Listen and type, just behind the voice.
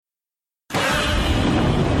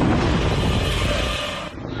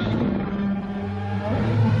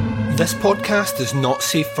This podcast is not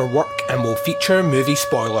safe for work and will feature movie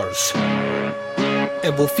spoilers.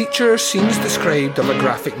 It will feature scenes described of a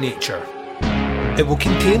graphic nature. It will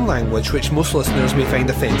contain language which most listeners may find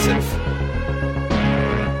offensive.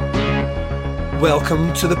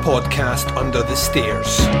 Welcome to the podcast Under the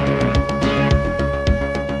Stairs.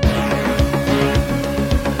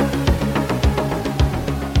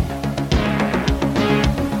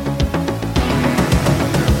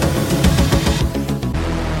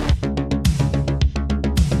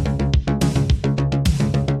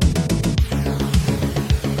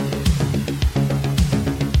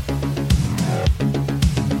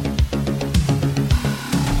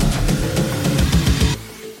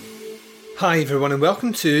 Hi everyone and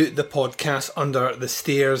welcome to the podcast Under the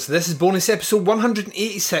Stairs. This is bonus episode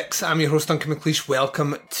 186. I'm your host Duncan McLeish.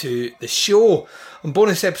 Welcome to the show. On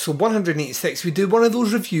bonus episode 186 we do one of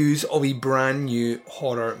those reviews of a brand new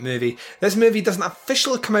horror movie. This movie doesn't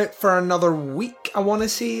officially come out for another week, I want to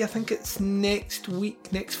say. I think it's next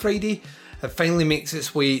week, next Friday. It finally makes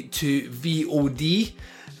its way to VOD.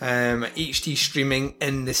 HD streaming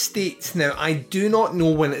in the States. Now, I do not know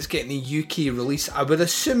when it's getting a UK release. I would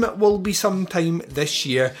assume it will be sometime this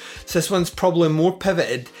year. So this one's probably more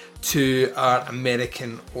pivoted to our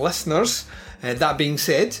American listeners. That being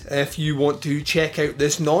said, if you want to check out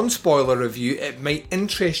this non-spoiler review, it might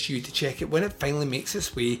interest you to check it when it finally makes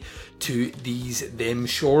its way to them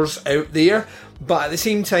shores out there. But at the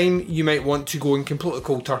same time, you might want to go in completely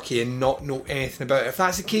cold turkey and not know anything about it. If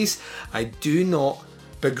that's the case, I do not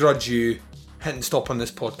begrudge you hitting stop on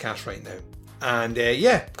this podcast right now. And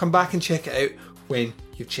come back and check it out when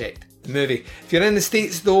you've checked the movie. If you're in the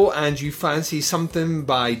States though and you fancy something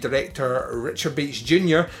by director Richard Bates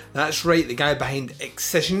Jr., that's right, the guy behind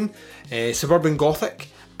Excision, Suburban Gothic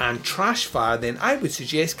and Trash Fire, then I would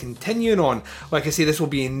suggest continuing on. Like I say, this will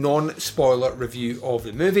be a non-spoiler review of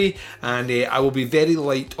the movie, and I will be very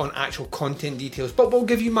light on actual content details, but will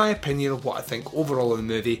give you my opinion of what I think overall of the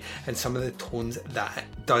movie and some of the tones that it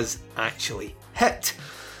does actually hit.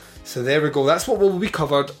 So there we go, that's what will be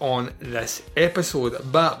covered on this episode.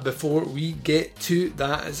 But before we get to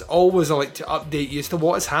that, as always, I like to update you as to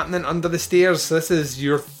what is happening under the stairs. This is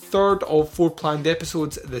your third of 4 planned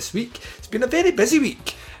episodes this week. It's been a very busy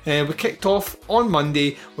week. We kicked off on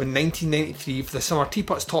Monday with 1993 for the Summer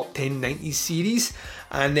Teapots Top 10 90s series,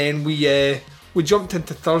 and then we jumped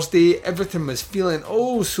into Thursday. Everything was feeling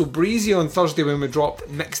so breezy on Thursday when we dropped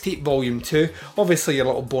Mixtape Volume 2. Obviously a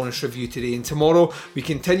little bonus review today, and tomorrow we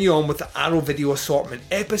continue on with the Arrow Video Assortment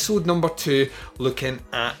episode number 2, looking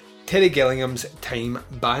at Terry Gillingham's Time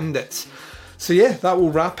Bandits. So yeah, that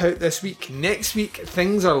will wrap out this week. Next week,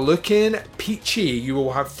 things are looking peachy. You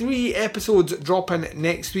will have 3 episodes dropping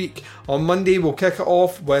next week. On Monday, we'll kick it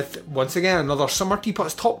off with, once again, another Summer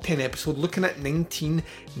Teapots Top 10 episode looking at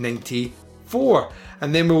 1994.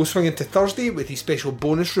 And then we will swing into Thursday with a special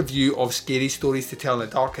bonus review of Scary Stories to Tell in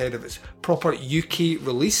the Dark ahead of its proper UK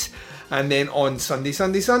release. And then on Sunday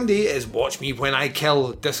is Watch Me When I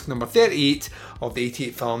Kill, disc number 38 of the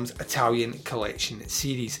 88 Films Italian Collection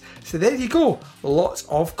series. So there you go, lots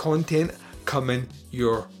of content coming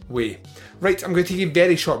your way. Right, I'm going to take a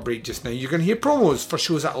very short break just now. You're going to hear promos for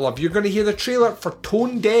shows that I love. You're going to hear the trailer for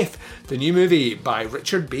Tone Deaf, the new movie by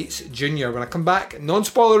Richard Bates Jr. When I come back,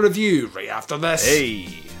 non-spoiler review right after this. Hey,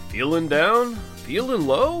 feeling down? Feeling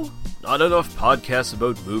low? Not enough podcasts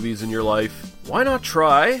about movies in your life? Why not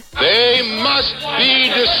try They Must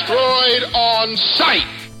Be Destroyed on Sight,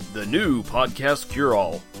 the new podcast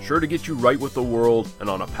cure-all, sure to get you right with the world and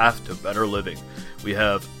on a path to better living. We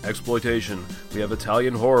have exploitation, we have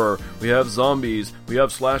Italian horror, we have zombies, we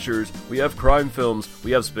have slashers, we have crime films,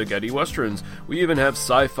 we have spaghetti westerns, we even have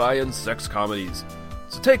sci-fi and sex comedies.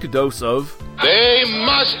 So take a dose of They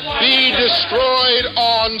Must Be Destroyed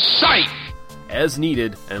on Sight as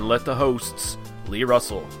needed, and let the hosts, Lee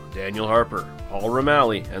Russell, Daniel Harper, Paul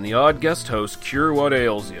Romali, and the odd guest host cure what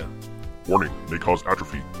ails you. Warning, may cause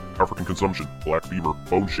atrophy, African consumption, black fever,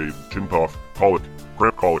 bone shave, chin cough, colic,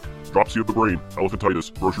 cramp colic, dropsy of the brain,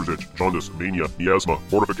 elephantitis, grocer's itch, jaundice, mania, miasma,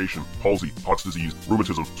 mortification, palsy, Pott's disease,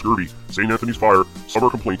 rheumatism, scurvy, St. Anthony's fire, summer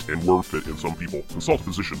complaint, and worm fit in some people. Consult a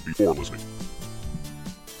physician before listening.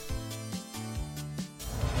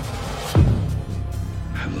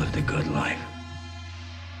 I've lived a good life.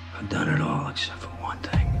 I've done it all except for one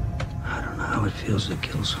thing. I don't know how it feels to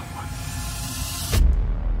kill someone.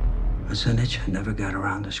 It's an itch I never got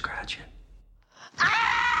around to scratching.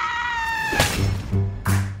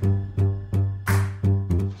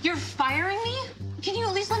 You're firing me? Can you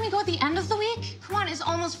at least let me go at the end of the week? Come on, it's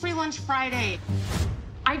almost Free Lunch Friday.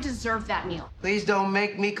 I deserve that meal. Please don't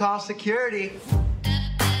make me call security.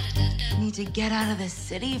 need to get out of the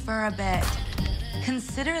city for a bit.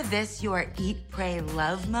 Consider this your eat, pray,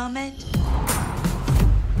 love moment.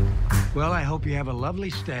 Well, I hope you have a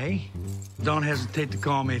lovely stay. Don't hesitate to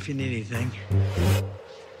call me if you need anything.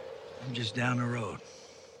 I'm just down the road.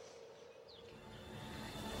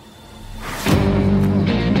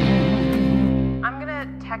 I'm gonna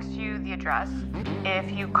text you the address.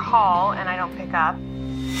 If you call and I don't pick up,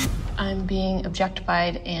 I'm being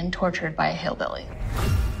objectified and tortured by a hillbilly.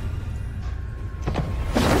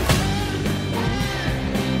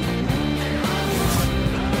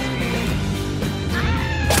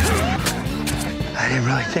 I didn't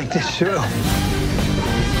really think this through.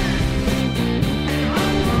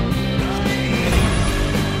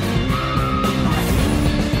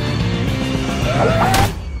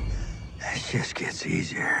 It just gets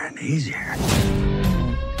easier and easier.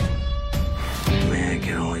 Man, it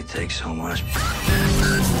can only take so much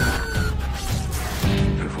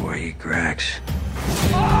before he cracks.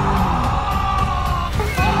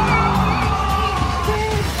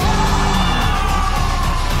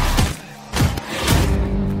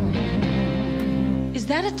 Is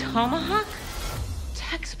that a tomahawk?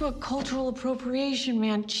 Textbook cultural appropriation,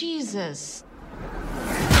 man. Jesus.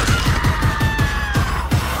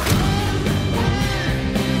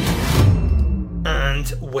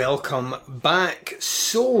 And welcome back.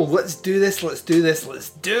 So let's do this, let's do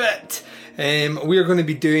it. We are going to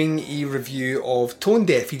be doing a review of Tone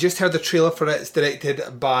Deaf. You just heard the trailer for it. It's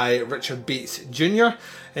directed by Richard Bates Jr.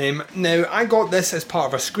 Now, I got this as part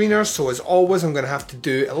of a screener, so as always, I'm going to have to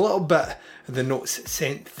do a little bit of the notes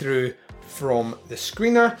sent through from the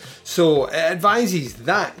screener. So it advises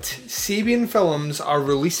that Sabian Films are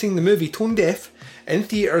releasing the movie Tone Deaf in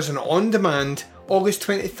theatres and on demand August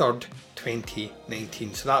 23rd,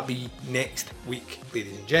 2019. So that'll be next week,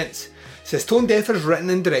 ladies and gents. It says Tone Deaf is written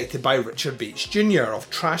and directed by Richard Bates Jr. of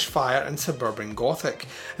Trash Fire and Suburban Gothic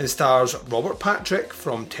and stars Robert Patrick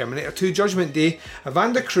from Terminator 2 Judgment Day,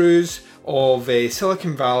 Evander Cruz of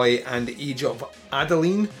Silicon Valley and Age of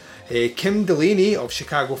Adeline, Kim Delaney of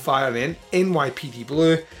Chicago Fire and NYPD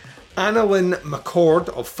Blue, Annalyn McCord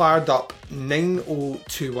of Fired Up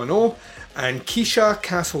 90210, and Keisha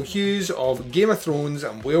Castle Hughes of Game of Thrones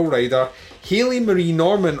and Whale Rider, Hayley Marie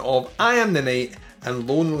Norman of I Am the Night and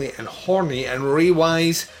Lonely and Horny, and Ray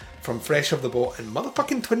Wise from Fresh Off the Boat and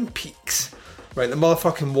motherfucking Twin Peaks. Right, the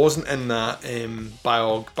motherfucking wasn't in that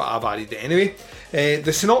biog, but I've added it anyway.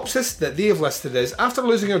 The synopsis that they have listed is, after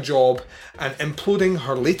losing her job and imploding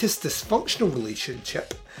her latest dysfunctional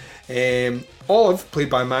relationship, Olive, played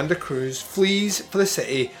by Amanda Cruz, flees for the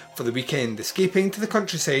city for the weekend, escaping to the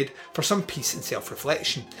countryside for some peace and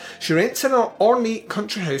self-reflection. She rents an ornate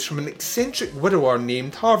country house from an eccentric widower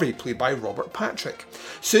named Harvey, played by Robert Patrick.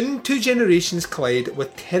 Soon, two generations collide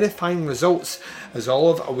with terrifying results as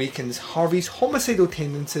Olive awakens Harvey's homicidal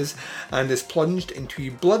tendencies and is plunged into a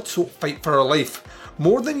blood-soaked fight for her life.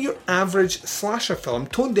 More than your average slasher film,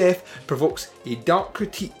 Tone Deaf provokes a dark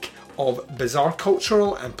critique of bizarre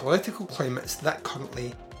cultural and political climates that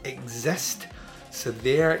currently exist. So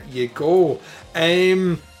there you go.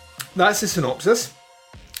 That's the synopsis.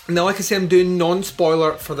 Now, like I say, I'm doing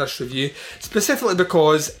non-spoiler for this review, specifically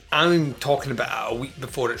because I'm talking about it a week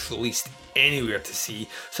before it's released anywhere to see.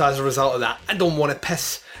 So as a result of that, I don't want to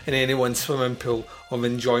piss in anyone's swimming pool of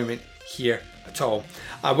enjoyment here at all.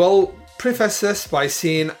 I will preface this by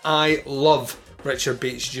saying I love Richard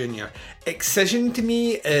Bates Jr. Excision to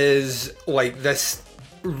me is like this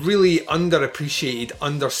really underappreciated,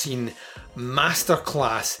 underseen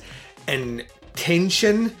masterclass in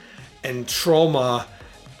tension and trauma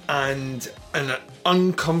and an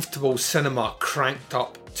uncomfortable cinema cranked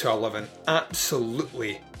up to 11.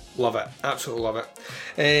 Absolutely love it. Absolutely love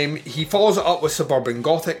it. He follows it up with Suburban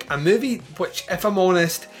Gothic, a movie which, if I'm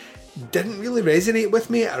honest, didn't really resonate with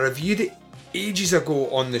me. I reviewed it ages ago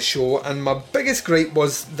on the show, and my biggest gripe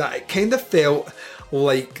was that it kind of felt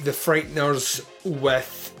like The Frighteners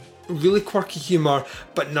with really quirky humour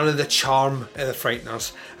but none of the charm of The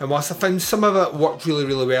Frighteners. And whilst I found some of it worked really,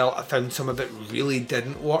 really well, I found some of it really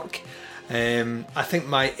didn't work. I think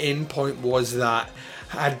my end point was that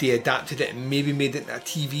had they adapted it and maybe made it into a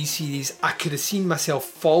TV series, I could have seen myself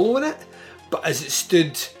following it, but as it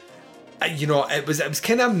stood, you know, it was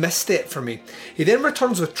kind of a misstep for me. He then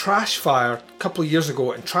returns with Trash Fire a couple of years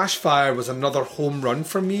ago, and Trash Fire was another home run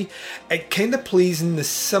for me. It kind of plays in the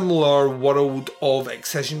similar world of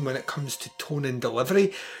Excision when it comes to tone and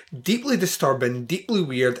delivery. Deeply disturbing, deeply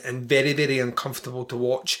weird, and very, very uncomfortable to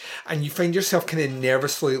watch, and you find yourself kind of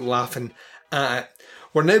nervously laughing at it.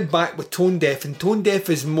 We're now back with Tone Deaf, and Tone Deaf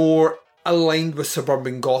is more aligned with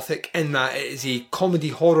Suburban Gothic in that it is a comedy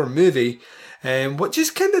horror movie. which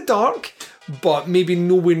is kind of dark, but maybe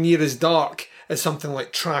nowhere near as dark as something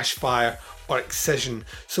like Trash Fire or Excision.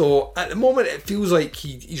 So at the moment it feels like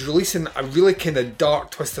he's releasing a really kind of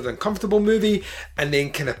dark, twisted, uncomfortable movie and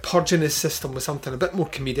then kind of purging his system with something a bit more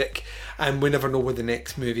comedic, and we never know where the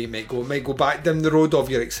next movie might go. It might go back down the road of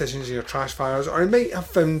your Excisions and your Trash Fires, or he might have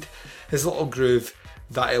found his little groove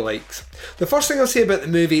that he likes. The first thing I'll say about the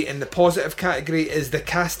movie in the positive category is the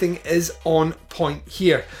casting is on point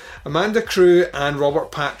here. Amanda Crew and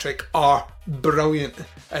Robert Patrick are brilliant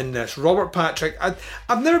in this. Robert Patrick,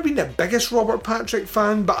 I've never been the biggest Robert Patrick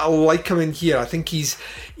fan, but I like him in here. I think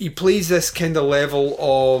he plays this kind of level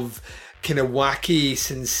of kind of wacky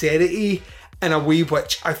sincerity in a way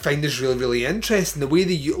which I find is really, really interesting. The way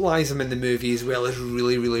they utilise him in the movie as well is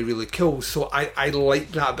really, really, really cool. So I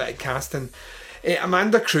like that bit of casting.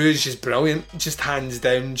 Amanda Crew is just brilliant, just hands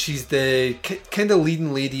down. She's the kind of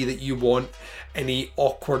leading lady that you want in a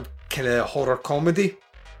awkward kind of horror comedy.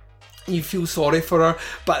 You feel sorry for her,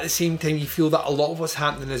 but at the same time you feel that a lot of what's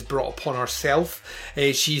happening is brought upon herself.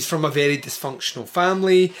 She's from a very dysfunctional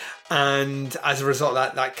family, and as a result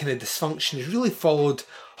of that kind of dysfunction has really followed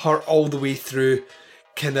her all the way through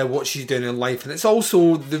kind of what she's doing in life. And it's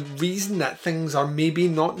also the reason that things are maybe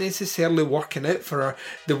not necessarily working out for her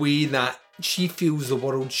the way that she feels the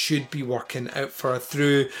world should be working out for her,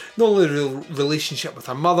 through not only the relationship with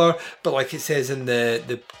her mother, but like it says in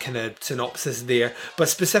the kind of synopsis there, but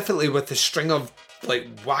specifically with the string of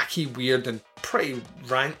like wacky, weird and pretty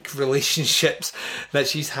rank relationships that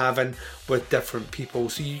she's having with different people.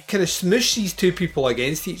 So you kind of smoosh these two people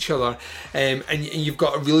against each other, and you've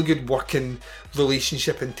got a really good working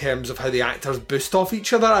relationship in terms of how the actors boost off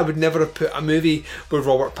each other. I would never have put a movie with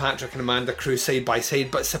Robert Patrick and Amanda Crew side by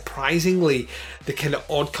side, but surprisingly the kind of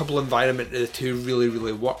odd couple environment of the two really,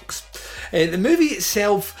 really works. The movie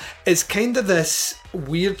itself is kind of this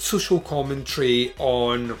weird social commentary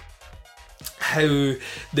on how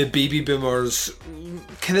the baby boomers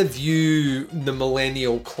kind of view the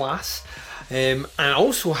millennial class, and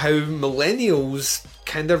also how millennials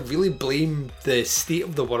kind of really blame the state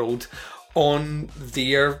of the world on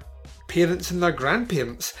their parents and their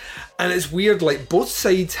grandparents. And it's weird, like both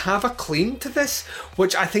sides have a claim to this,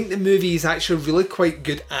 which I think the movie is actually really quite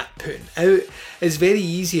good at putting out. It's very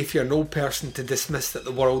easy if you're an old person to dismiss that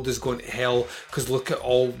the world is going to hell because look at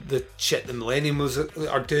all the shit the millennials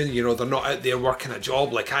are doing. You know, they're not out there working a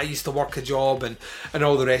job like I used to work a job, and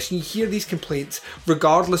all the rest. And you hear these complaints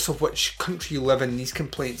regardless of which country you live in. These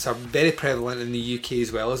complaints are very prevalent in the UK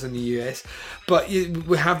as well as in the US. But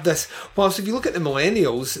we have this, whilst if you look at the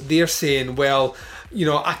millennials, they're saying, well, you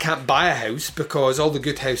know, I can't buy a house because all the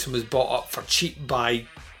good housing was bought up for cheap by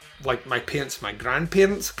like my parents, my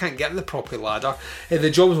grandparents. I can't get the property ladder. The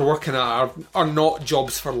jobs we're working at are not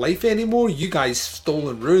jobs for life anymore. You guys stole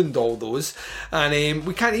and ruined all those, and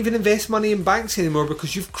we can't even invest money in banks anymore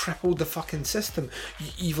because you've crippled the fucking system,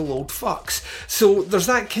 you evil old fucks. So there's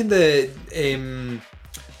that kind of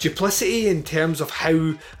duplicity in terms of how,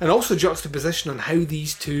 and also juxtaposition on how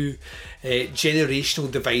these two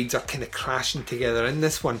generational divides are kind of crashing together in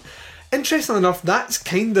this one. Interestingly enough, that's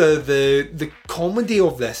kind of the comedy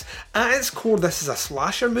of this. At its core, this is a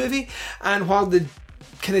slasher movie, and while the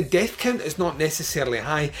kind of death count is not necessarily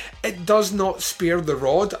high, it does not spare the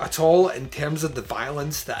rod at all in terms of the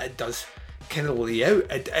violence that it does kind of lay out.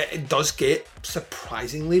 It does get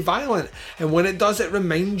surprisingly violent, and when it does, it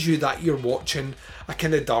reminds you that you're watching a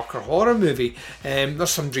kind of darker horror movie.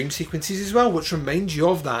 There's some dream sequences as well which remind you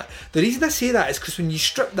of that. The reason I say that is because when you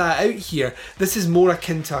strip that out here, this is more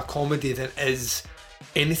akin to a comedy than is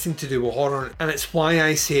anything to do with horror, and it's why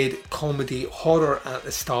I said comedy horror at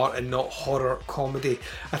the start and not horror comedy.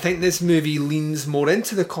 I think this movie leans more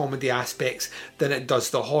into the comedy aspects than it does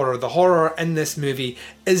the horror. The horror in this movie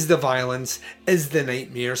is the violence, is the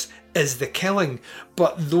nightmares, is the killing,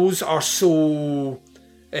 but those are so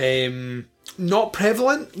not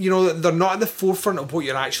prevalent, you know, they're not at the forefront of what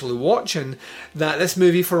you're actually watching, that this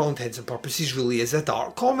movie for all intents and purposes really is a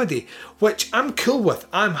dark comedy, which I'm cool with.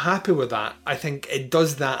 I'm happy with that. I think it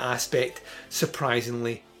does that aspect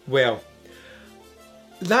surprisingly well.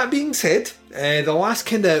 That being said, the last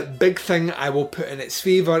kind of big thing I will put in its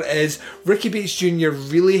favour is Ricky Bates Jr.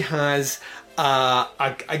 really has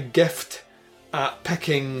a gift at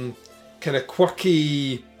picking kind of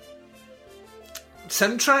quirky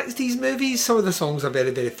soundtracks, these movies. Some of the songs are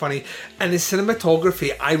very, very funny, and the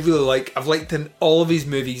cinematography I really like. I've liked in all of his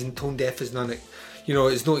movies, and Tone Deaf is none, you know,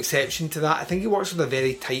 is no exception to that. I think he works with a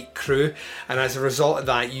very tight crew, and as a result of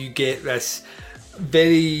that you get this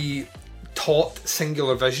very taut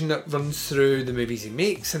singular vision that runs through the movies he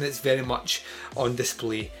makes, and it's very much on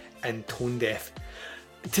display in Tone Deaf.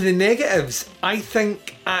 to the negatives, I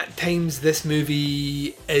think at times this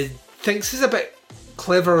movie thinks it's a bit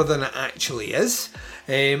cleverer than it actually is.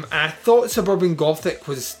 I thought Suburban Gothic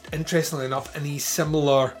was, interestingly enough, in a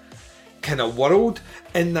similar kind of world,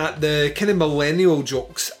 in that the kind of millennial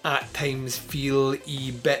jokes at times feel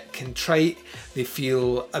a bit contrite. They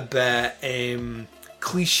feel a bit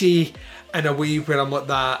cliche in a way where I'm like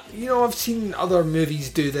that, you know, I've seen other movies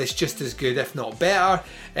do this just as good, if not better.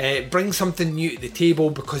 Bring something new to the table,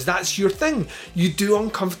 because that's your thing. You do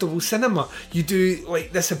uncomfortable cinema. You do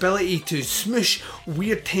like this ability to smoosh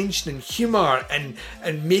weird tension and humour and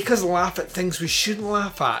make us laugh at things we shouldn't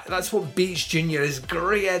laugh at. That's what Bates Jr. is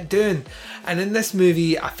great at doing. And in this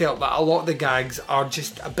movie, I felt that a lot of the gags are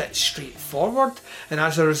just a bit straightforward, and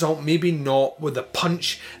as a result, maybe not with the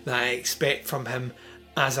punch that I expect from him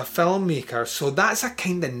as a filmmaker. So that's a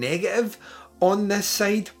kind of negative on this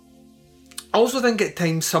side. I also think at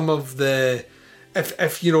times some of the,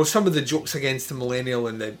 if you know, some of the jokes against the millennial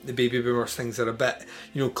and the baby boomers things are a bit,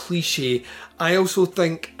 you know, cliche. I also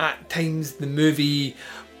think at times the movie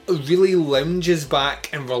really lounges back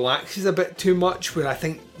and relaxes a bit too much, where I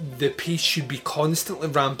think the pace should be constantly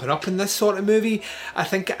ramping up in this sort of movie. I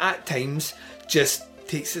think at times just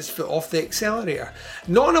takes its foot off the accelerator.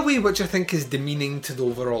 Not in a way which I think is demeaning to the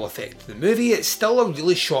overall effect of the movie. It's still a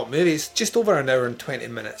really short movie. It's just over an hour and 20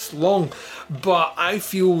 minutes long. But I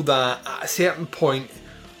feel that at a certain point,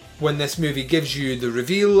 when this movie gives you the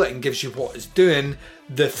reveal and gives you what it's doing,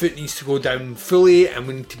 the foot needs to go down fully, and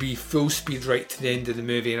we need to be full speed right to the end of the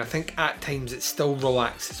movie. And I think at times it still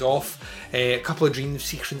relaxes off. A couple of dream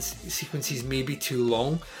sequences may be too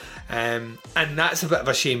long, and that's a bit of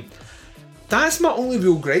a shame. That's my only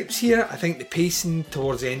real gripes here. I think the pacing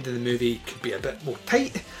towards the end of the movie could be a bit more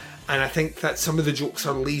tight, and I think that some of the jokes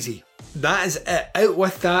are lazy. That is it. Out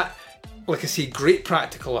with that, like I say, great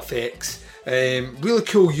practical effects, really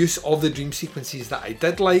cool use of the dream sequences that I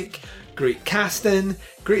did like, great casting,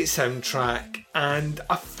 great soundtrack, and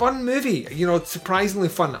a fun movie. You know, surprisingly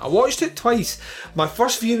fun. I watched it twice. My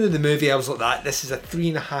first viewing of the movie, I was like, that this is a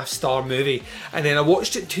 3.5 star movie, and then I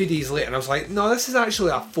watched it 2 days later and I was like, no, this is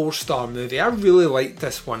actually a 4-star movie. I really liked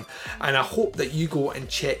this one, and I hope that you go and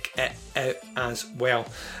check it out as well.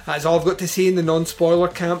 That's all I've got to say in the non-spoiler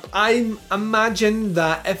camp. I imagine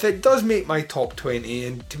that if it does make my top 20,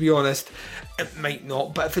 and to be honest, it might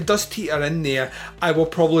not, but if it does teeter in there, I will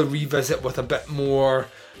probably revisit with a bit more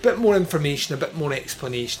information, a bit more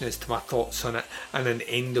explanation as to my thoughts on it, and an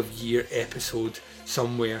end of year episode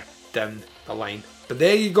somewhere down the line. But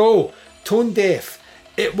there you go, Tone Deaf.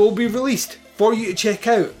 It will be released for you to check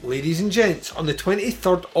out, ladies and gents, on the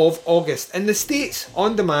 23rd of August in the States,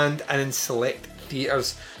 on demand and in select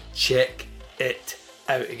theatres. Check it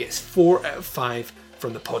out. It gets 4 out of 5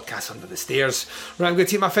 from the podcast Under the Stairs. Right, I'm going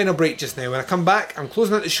to take my final break just now. When I come back, I'm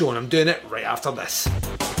closing out the show, and I'm doing it right after this.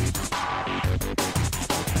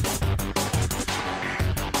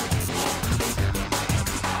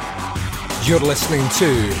 You're listening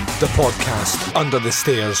to the podcast Under the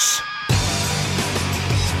Stairs.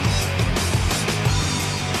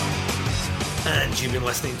 And you've been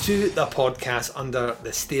listening to the podcast Under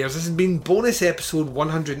the Stairs. This has been bonus episode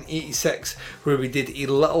 186, where we did a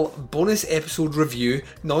little bonus episode review,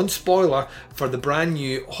 non-spoiler, for the brand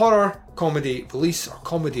new horror comedy release, or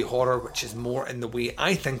comedy horror, which is more in the way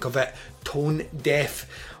I think of it, Tone Deaf,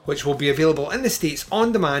 which will be available in the States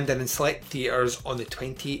on demand and in select theatres on the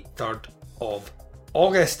 23rd of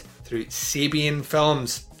August through Sabian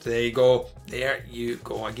Films. There you go.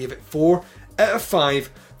 I gave it 4 out of 5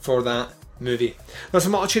 for that movie. There's a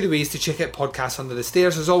multitude of ways to check out podcasts Under the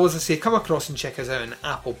Stairs. As always, I say, come across and check us out on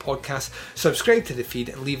Apple Podcasts, subscribe to the feed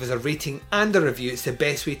and leave us a rating and a review. It's the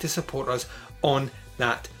best way to support us on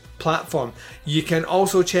that platform. You can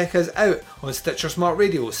also check us out on Stitcher Smart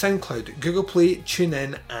Radio, SoundCloud, Google Play,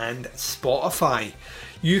 TuneIn and Spotify.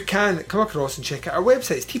 You can come across and check out our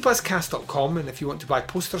website. It's tputscast.com, and if you want to buy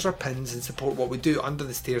posters or pins and support what we do Under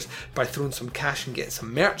the Stairs by throwing some cash and getting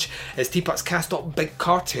some merch, it's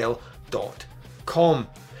tputscast.bigcartel.com.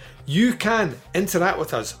 You can interact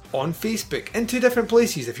with us on Facebook in 2 different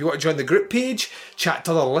places. If you want to join the group page, chat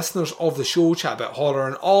to other listeners of the show, chat about horror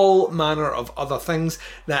and all manner of other things,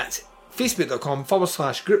 that's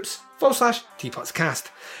facebook.com/groups/tputscast.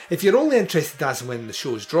 If you're only interested as and when the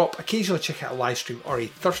shows drop, occasionally check out a live stream or a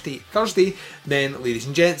Thursday, then ladies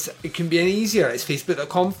and gents, it can be any easier. It's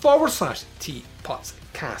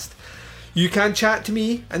facebook.com/tputscast. You can chat to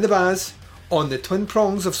me and the Baz on the twin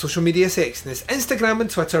prongs of social media sexiness. Instagram and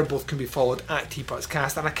Twitter both can be followed at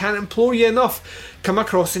tputscast, and I can't implore you enough, come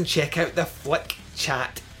across and check out the Flick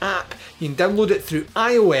Chat app. You can download it through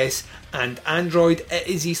iOS and Android. It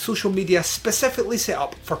is a social media specifically set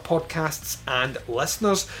up for podcasts and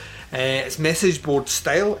listeners. It's message board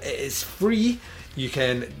style. It is free. You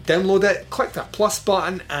can download it, click that plus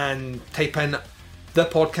button and type in the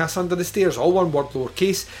podcast Under the Stairs, all one word,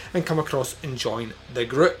 lowercase, and come across and join the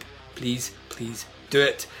group. Please do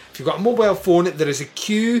it. If you've got a mobile phone, there is a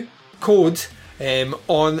Q code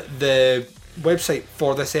on the website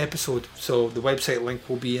for this episode, so the website link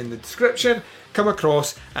will be in the description. Come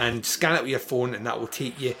across and scan it with your phone and that will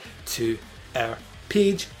take you to our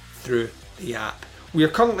page through the app. We are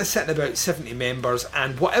currently sitting about 70 members,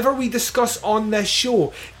 and whatever we discuss on this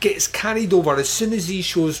show gets carried over as soon as these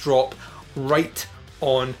shows drop right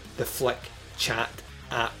on the Flick Chat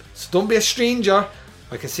app. So don't be a stranger.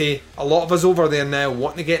 Like I say, a lot of us over there now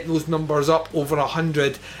wanting to get those numbers up over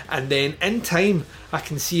 100, and then in time I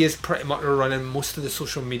can see us pretty much running most of the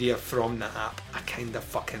social media from the app. I kind of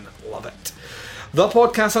fucking love it. The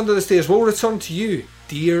podcast Under the Stairs will return to you,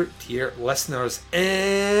 dear listeners,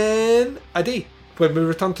 in a day, when we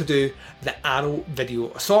return to do the Arrow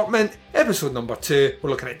video assortment, episode number 2.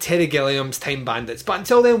 We're looking at Terry Gilliam's Time Bandits. But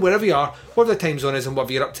until then, wherever you are, whatever the time zone is and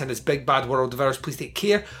whatever you're up to in this big bad world of ours, please take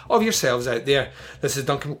care of yourselves out there. This is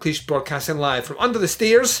Duncan McLeish broadcasting live from Under the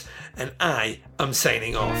Stairs, and I am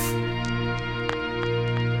signing off.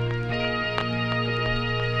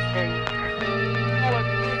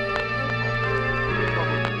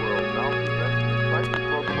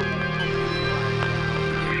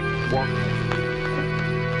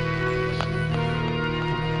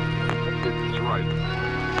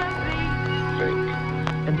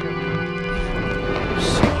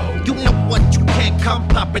 You know what, you can't come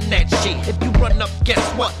poppin' that shit. If you run up, guess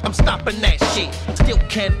what, I'm stopping that shit. Still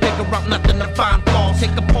can't figure out nothing to find flaws.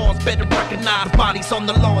 Take a pause, better recognize bodies on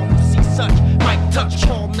the lawn. You see such, might touch,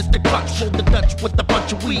 call Mr. Clutch. Roll the Dutch with a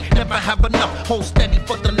bunch of weed, never have enough. Hold steady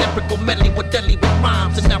for the lyrical medley with deli with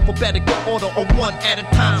rhymes. In alphabetical order or one at a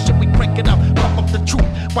time. Should we crank it up, pump up the truth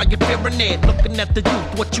while you're fearing it? Looking at the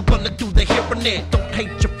youth, what you gonna do, they're hearing it. Don't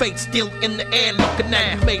hate your fate, still in the air looking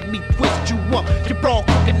at. You made me twist you up, you're all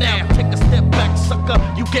cooking now. Take a step back, sucker,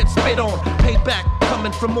 you get spit on. Payback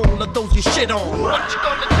coming from all of those you shit on. What you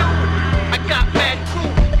gonna do? I got mad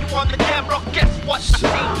crew, you on the camera, guess what? I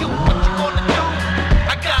see you, what you gonna do?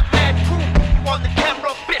 I got mad crew, you on the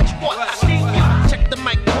camera, bitch, what? I see you. Check the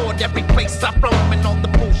mic cord, every place I roam, and all the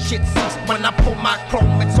bullshit cease when I pull my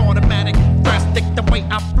chrome. It's automatic, drastic the way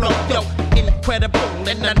I flow, yo. Incredible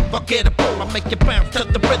and unforgettable. I make you bounce to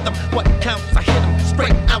the rhythm. What counts? I hit 'em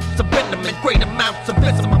straight out of venom in great amounts of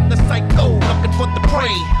ism. I'm the psycho looking for the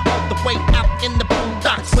prey, all the way out in the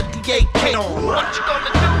boondocks with the AK on. What you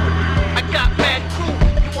gonna do? I got mad crew.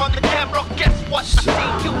 You on the camera? Guess what? I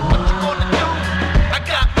see you. What you gonna do? I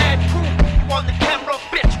got mad crew. You on the camera,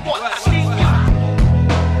 bitch? What? I see you.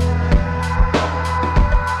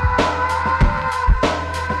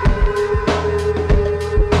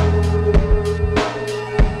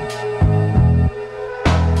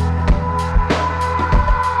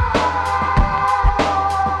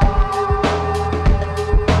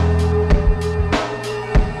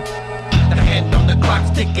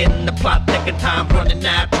 Ticking, the plot ticking, time running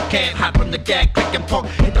out. You can't hide from the gag, clicking punk.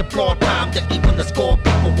 Hit the floor, time to even the score.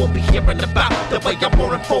 People will be hearing about the way I'm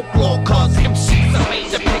more in folklore. Cause MCs are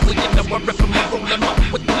made to pick, you know I rip them and roll them up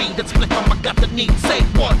with weed and split them. I got the need, say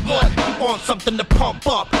what? You want something to pump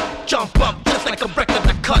up, jump up, just like a record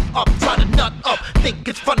I cut up. Try to nut up, think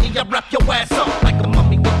it's funny, I wrap your ass up like a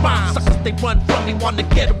mummy with rhymes. Suckers, they run from me, wanna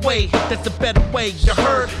get away. There's a better way, you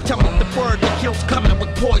heard? Tell me the word, the kill's coming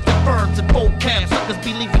with poison burns and vocab. Suckers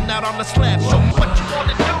be leaving out on the slab. Show me what you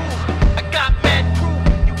wanna do. I got mad crew.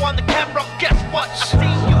 You on the camera? Guess what? I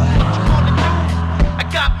see you. What you wanna do? I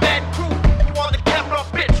got mad